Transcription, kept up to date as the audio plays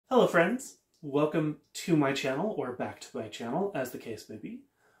Hello friends, welcome to my channel, or back to my channel, as the case may be.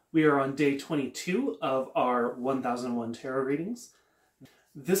 We are on day 22 of our 1001 tarot readings.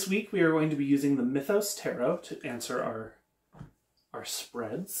 This week we are going to be using the Mythos Tarot to answer our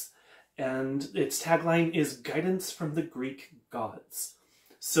spreads, and its tagline is Guidance from the Greek Gods.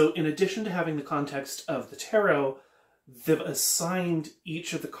 So in addition to having the context of the tarot, they've assigned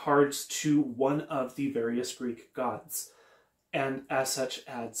each of the cards to one of the various Greek gods, and as such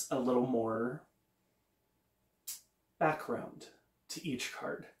adds a little more background to each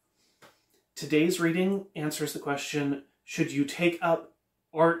card. Today's reading answers the question, should you take up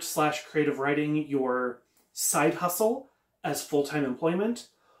art/creative writing, your side hustle, as full-time employment,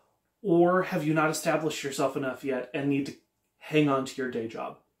 or have you not established yourself enough yet and need to hang on to your day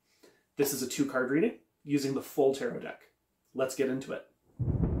job? This is a 2-card reading using the full tarot deck. Let's get into it.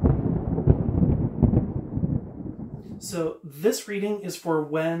 So this reading is for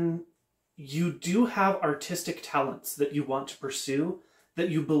when you do have artistic talents that you want to pursue, that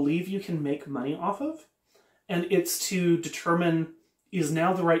you believe you can make money off of, and it's to determine, is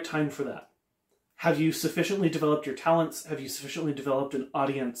now the right time for that? Have you sufficiently developed your talents? Have you sufficiently developed an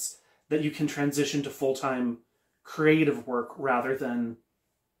audience that you can transition to full-time creative work rather than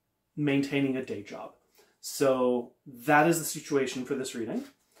maintaining a day job? So that is the situation for this reading.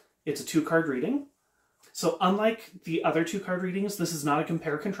 It's a 2-card reading. So unlike the other 2-card readings, this is not a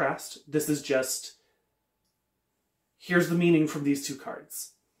compare-contrast. This is just, here's the meaning from these 2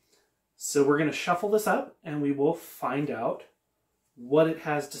 cards. So we're going to shuffle this up and we will find out what it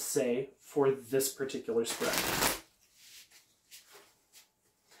has to say for this particular spread.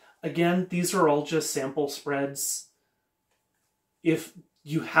 Again, these are all just sample spreads. If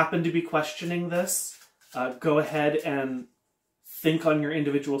you happen to be questioning this, go ahead and think on your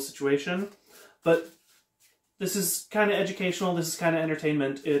individual situation. But this is kind of educational, this is kind of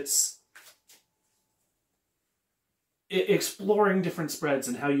entertainment. It's exploring different spreads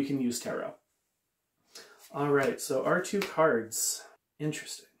and how you can use tarot. All right, so our 2 cards.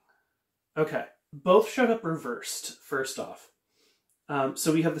 Interesting. Okay, both showed up reversed, first off.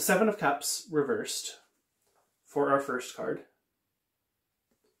 So we have the 7 of Cups reversed for our first card,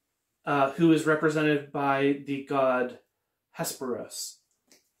 who is represented by the god Hesperos.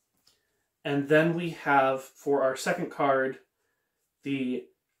 And then we have, for our second card, the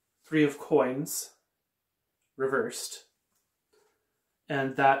 3 of Coins reversed.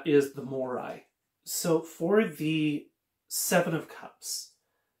 And that is the Morai. So for the 7 of Cups,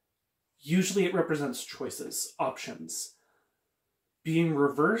 usually it represents choices, options. Being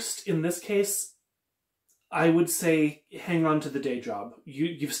reversed, in this case, I would say hang on to the day job.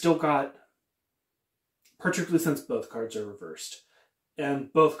 You've still got, particularly since both cards are reversed,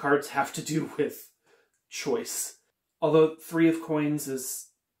 and both cards have to do with choice. Although 3 of Coins is,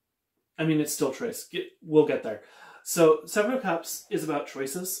 I mean, it's still choice. We'll get there. So 7 of Cups is about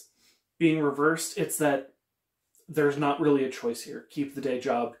choices. Being reversed, it's that there's not really a choice here. Keep the day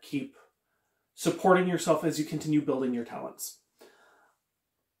job. Keep supporting yourself as you continue building your talents.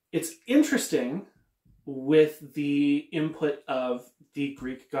 It's interesting with the input of the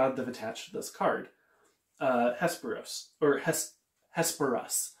Greek god they've attached to this card, Hesperos, or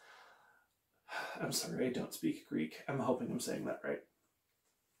Hesperos. I'm sorry, I don't speak Greek. I'm hoping I'm saying that right.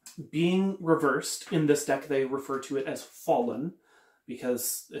 Being reversed, in this deck they refer to it as fallen,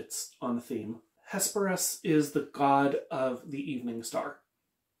 because it's on the theme. Hesperos is the god of the evening star.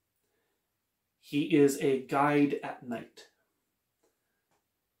 He is a guide at night.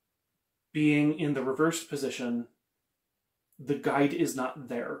 Being in the reversed position, the guide is not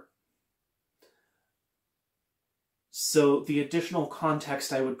there. So the additional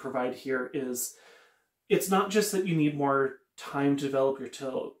context I would provide here is, it's not just that you need more time to develop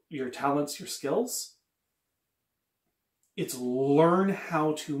your talents, your skills. It's learn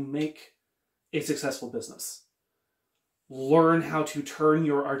how to make a successful business. Learn how to turn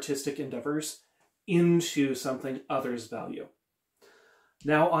your artistic endeavors into something others value.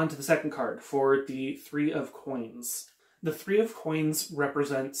 Now on to the second card for the 3 of Coins. The 3 of Coins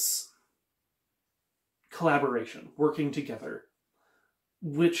represents collaboration, working together,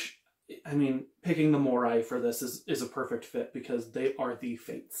 which, I mean, picking the Morai for this is a perfect fit because they are the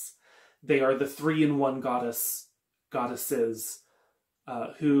fates. They are the 3-in-1 goddesses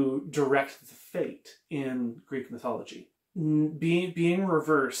who direct the fate in Greek mythology. Being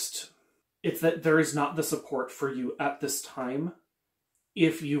reversed, it's that there is not the support for you at this time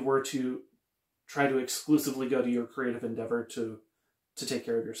if you were to try to exclusively go to your creative endeavor to take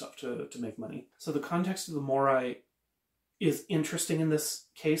care of yourself, to make money. So the context of the Morai is interesting in this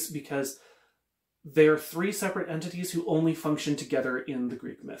case because They are three separate entities who only function together in the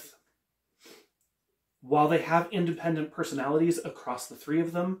Greek myth. While they have independent personalities across the three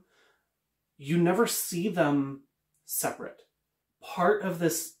of them, you never see them separate. Part of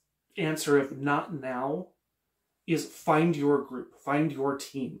this answer of not now is find your group, find your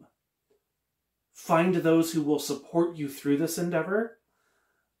team. Find those who will support you through this endeavor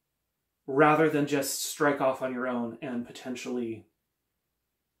rather than just strike off on your own and potentially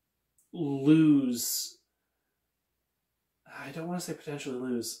lose. I don't want to say potentially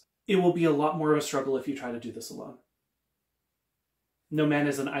lose. It will be a lot more of a struggle if you try to do this alone. No man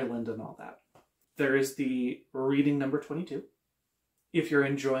is an island and all that. There is the reading number 22. If you're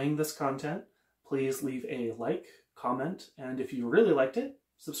enjoying this content, please leave a like, comment, and if you really liked it,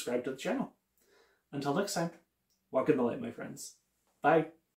 subscribe to the channel. Until next time, walk in the light, my friends. Bye.